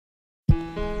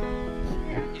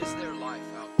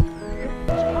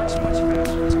This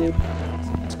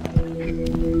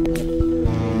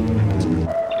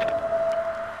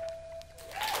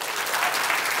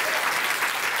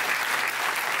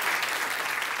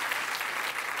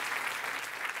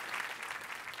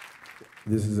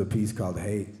is a piece called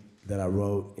Hate that I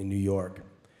wrote in New York.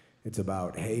 It's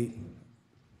about hate,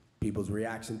 people's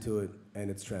reaction to it, and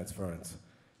its transference.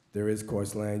 There is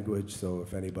coarse language, so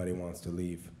if anybody wants to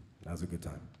leave, now's a good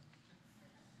time.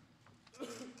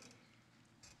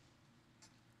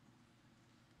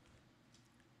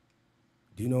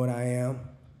 Do you know what I am?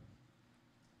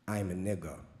 I'm a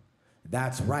nigga.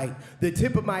 That's right. The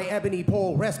tip of my ebony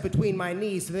pole rests between my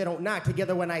knees so they don't knock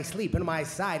together when I sleep in my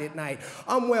side at night.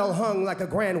 I'm well hung like a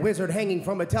grand wizard hanging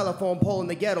from a telephone pole in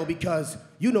the ghetto because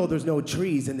you know there's no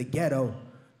trees in the ghetto.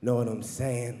 Know what I'm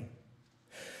saying?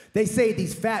 They say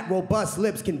these fat, robust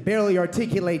lips can barely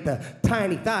articulate the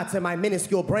tiny thoughts in my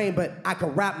minuscule brain, but I can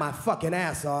rap my fucking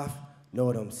ass off. Know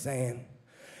what I'm saying?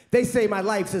 They say my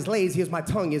life's as lazy as my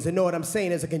tongue is, and know what I'm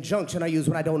saying is a conjunction I use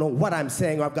when I don't know what I'm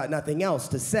saying or I've got nothing else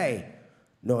to say.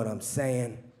 Know what I'm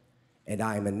saying? And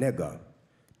I'm a nigga.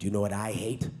 Do you know what I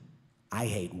hate? I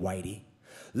hate whitey.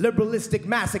 Liberalistic,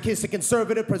 masochistic,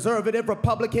 conservative, preservative,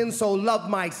 Republicans, so love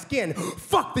my skin.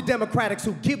 Fuck the Democrats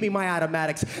who give me my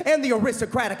automatics, and the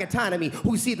aristocratic autonomy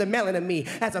who see the melanin in me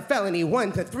as a felony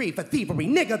 1 to 3 for thievery.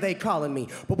 Nigga, they calling me.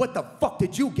 But what the fuck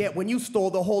did you get when you stole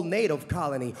the whole native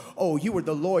colony? Oh, you were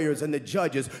the lawyers and the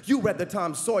judges. You read the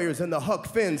Tom Sawyers and the Huck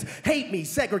Finns. Hate me,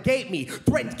 segregate me,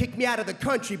 threatened to kick me out of the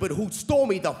country, but who stole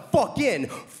me the fuck in?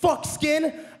 Fuck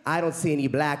skin? I don't see any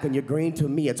black on your green. To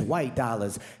me, it's white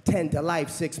dollars. 10 to life,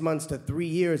 6 months to 3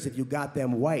 years if you got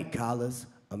them white collars.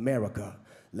 America,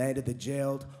 land of the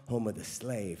jailed, home of the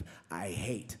slave. I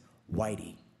hate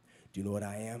whitey. Do you know what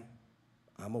I am?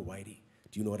 I'm a whitey.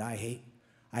 Do you know what I hate?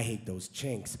 I hate those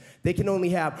chinks. They can only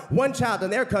have one child in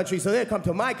their country, so they come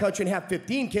to my country and have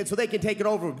 15 kids so they can take it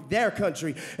over their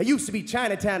country. It used to be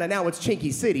Chinatown, and now it's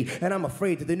Chinky City, and I'm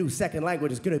afraid that the new second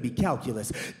language is gonna be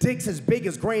calculus. Dicks as big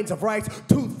as grains of rice,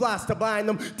 tooth floss to bind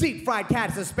them, deep-fried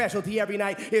cat is a specialty every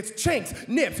night. It's chinks,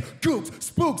 nips, gooks,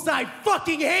 spooks. I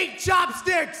fucking hate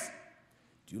chopsticks!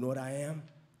 Do you know what I am?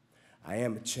 I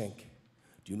am a chink.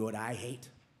 Do you know what I hate?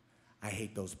 I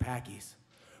hate those packies.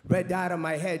 Red dot on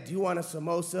my head, do you want a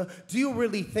samosa? Do you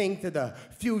really think that the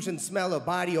fusion smell of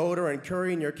body odor and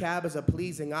curry in your cab is a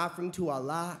pleasing offering to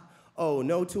Allah? Oh,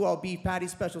 no to all beef patty,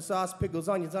 special sauce, pickles,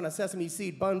 onions on a sesame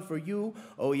seed bun for you?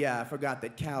 Oh yeah, I forgot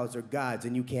that cows are gods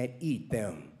and you can't eat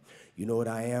them. You know what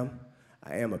I am?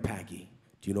 I am a packy.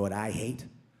 Do you know what I hate?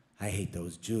 I hate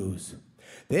those Jews.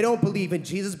 They don't believe in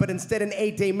Jesus, but instead an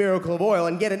 8-day miracle of oil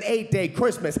and get an 8-day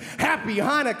Christmas. Happy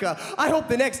Hanukkah. I hope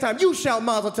the next time you shout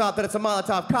Mazel Tov that it's a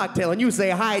Molotov cocktail and you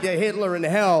say hi to Hitler in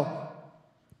hell.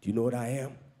 Do you know what I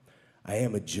am? I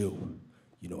am a Jew.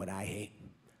 You know what I hate?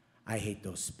 I hate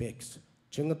those spics.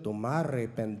 Chinga tu madre,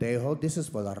 pendejo, this is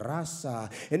for la raza.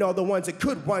 And all the ones that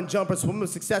could run, jump, or swim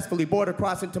successfully border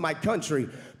cross into my country.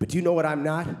 But do you know what I'm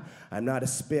not? I'm not a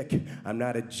spick. I'm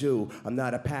not a Jew. I'm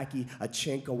not a packy, a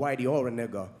chink, a whitey, or a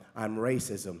nigga. I'm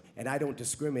racism, and I don't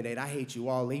discriminate. I hate you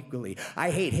all equally. I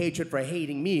hate hatred for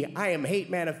hating me. I am hate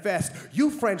manifest. You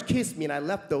French kissed me, and I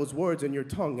left those words on your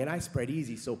tongue, and I spread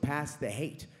easy, so pass the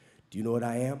hate. Do you know what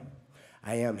I am?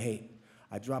 I am hate.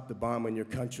 I dropped the bomb on your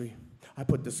country. I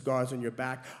put the scars on your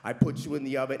back, I put you in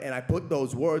the oven, and I put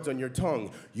those words on your tongue.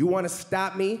 You want to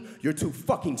stop me? You're too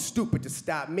fucking stupid to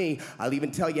stop me. I'll even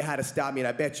tell you how to stop me, and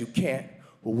I bet you can't.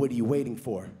 Well, what are you waiting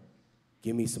for?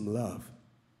 Give me some love.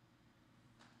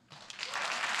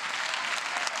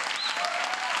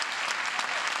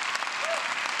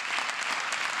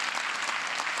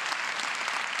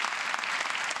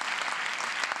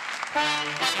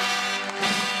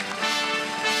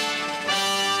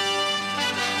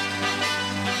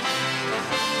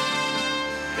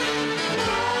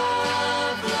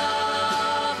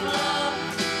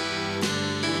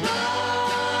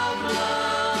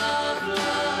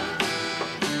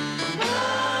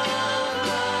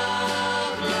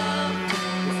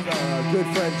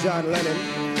 John Lennon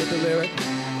with the lyric.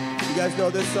 You guys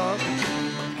know this song?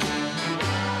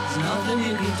 There's nothing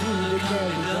you can do that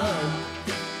can't be done.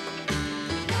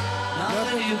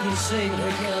 Nothing you can say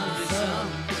that can't be sung.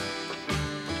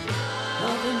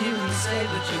 Nothing you can say,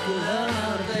 but you can learn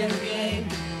how to play the game.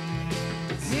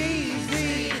 It's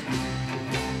easy.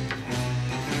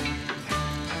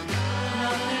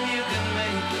 Nothing you can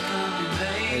make that can't be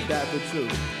made. Ain't that the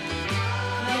truth?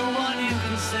 No one you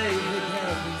can save that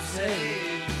can't be saved.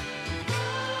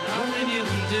 Nothing you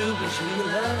can do, but you can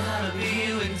learn how to be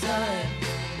you in time.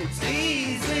 It's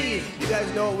easy. You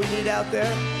guys know what we need out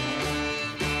there?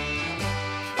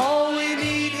 All we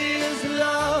need is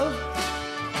love.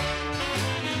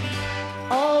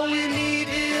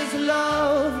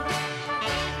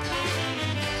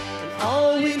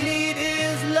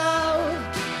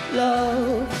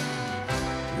 love.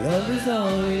 Love is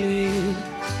all we need.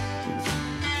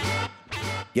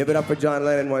 Give it up for John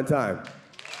Lennon one time.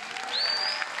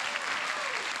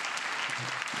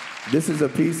 This is a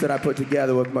piece that I put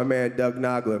together with my man Doug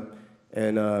Nagler,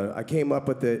 and I came up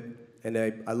with it, and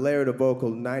I layered a vocal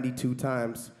 92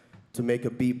 times to make a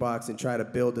beatbox and try to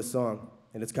build a song,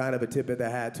 and it's kind of a tip of the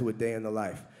hat to a day in the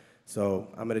life. So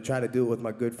I'm gonna try to do it with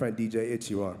my good friend DJ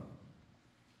Ichiron.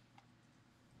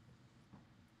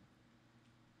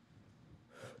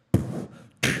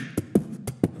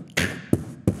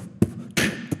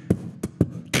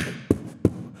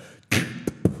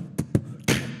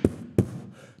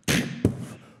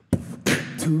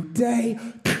 Today,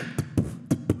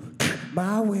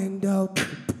 my window,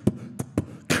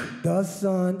 the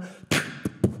sun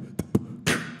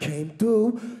came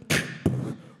through.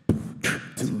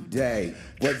 Today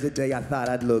was the day I thought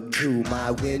I'd look through my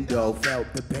window,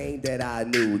 felt the pain that I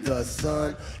knew. The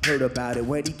sun heard about it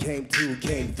when he came through.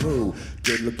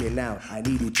 Good looking out, I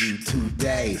needed you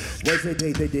today. Was the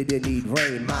day that didn't need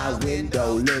rain. My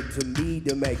window looked to me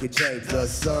to make a change. The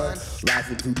sun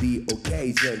rising to the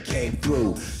occasion came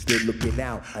through. Good looking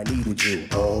out, I needed you.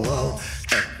 Oh,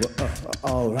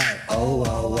 all right. Oh,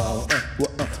 all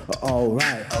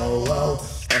right. Oh,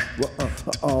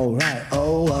 all right.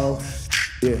 Oh,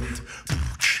 yeah.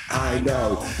 I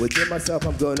know, within myself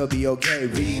I'm gonna be okay.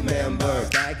 Remember,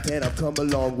 back then I've come a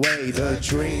long way. The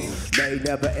dream may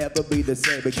never ever be the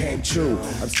same, but came true.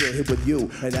 I'm still here with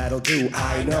you, and that'll do.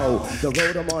 I know, the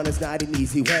road I'm on is not an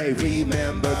easy way.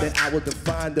 Remember that I will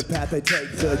define the path I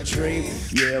take. The dream,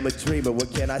 yeah, I'm a dreamer,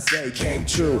 what can I say? Came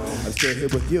true, I'm still here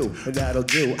with you, and that'll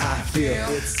do. I feel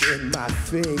it's in my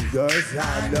fingers,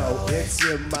 I know it's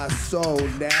in my soul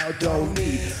now. I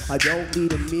don't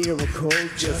need a miracle,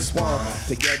 just want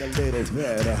to get a little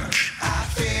better. I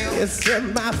feel it's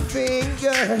in my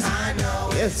fingers. I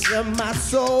know it's in my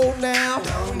soul now.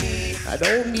 I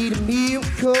don't need a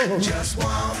miracle. Just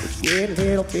want to get a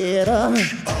little better.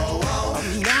 Oh,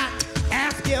 I'm not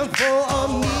asking for a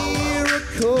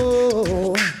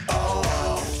miracle.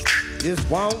 Oh, just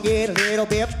want to get a little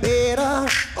bit better.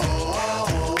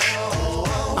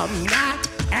 I'm not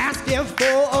asking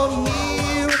for a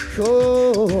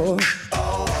miracle.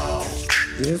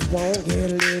 Just won't get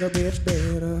a little bit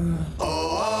better.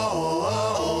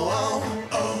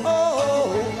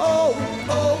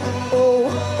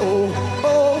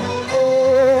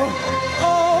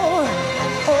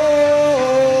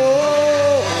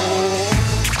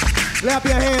 Clap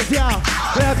your hands, y'all.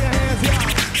 Clap your hands,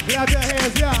 y'all. Clap your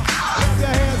hands, y'all. Clap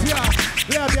your hands, y'all.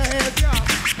 Clap your hands, y'all.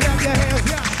 Clap your hands,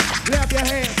 y'all. Clap your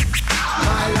hands.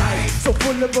 My life so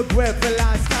full of regret for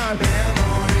last time.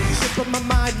 Memories slip on my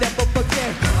mind, never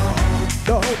forget.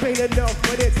 The hope ain't enough,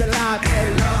 but it's alive.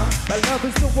 And love, my love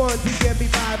is the one to get me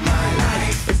by my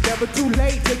life. It's never too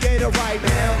late to get it right.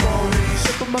 Memories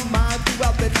slip on my mind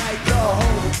throughout the night. The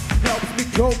hope helps me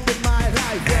cope with my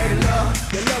life. And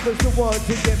love, your love is the one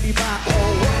to get me by. Oh,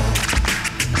 oh,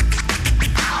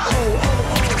 oh,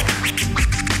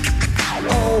 oh,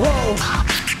 oh, oh.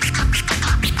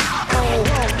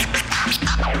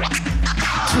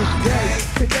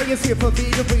 Today is here for me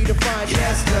to redefine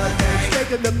yesterday.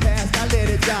 Straight in the past, I let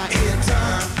it die. In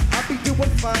time, I'll be doing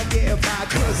fine getting by.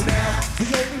 Cause now, the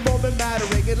only moment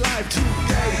mattering in life.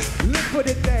 Today, live for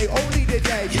the day, only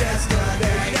today.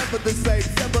 Yesterday, never the same,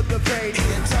 never the pain.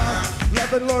 In time,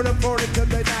 love and learn and burn into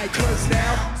the night. Cause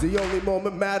now, it's the only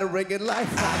moment mattering in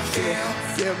life. I feel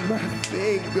it's in my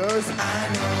fingers. I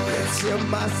know it's in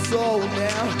my soul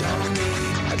now.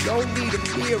 I don't need a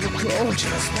miracle.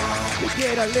 Just want to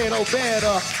get a little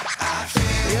better. I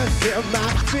feel it's in my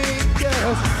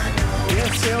fingers. I know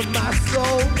it's in my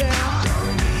soul now.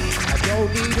 I don't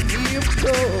need a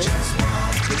miracle. Just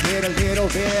want to get a little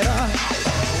better.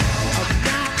 I'm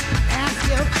not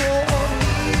asking for a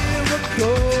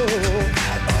miracle.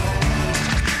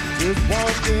 Just want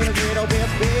to get a little bit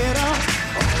better.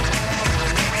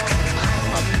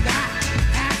 I'm not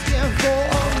asking for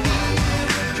a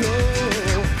miracle.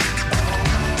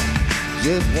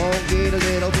 Just won't get a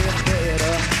little bit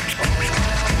better.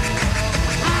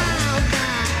 I'm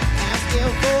not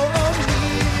asking for a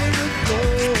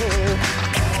miracle.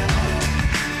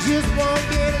 Just won't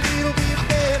get a little bit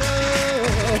better.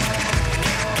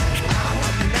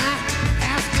 I'm not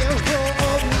asking for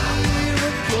a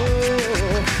miracle.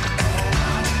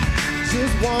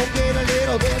 Just won't get a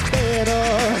little bit better.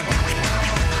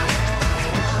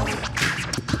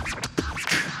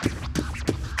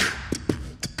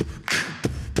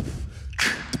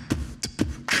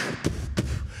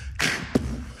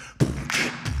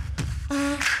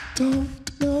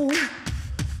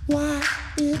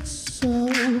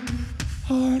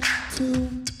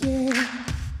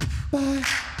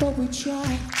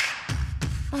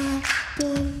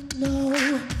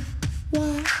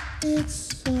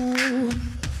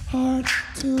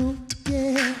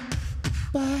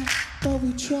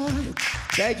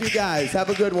 Thank you guys. Have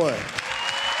a good one.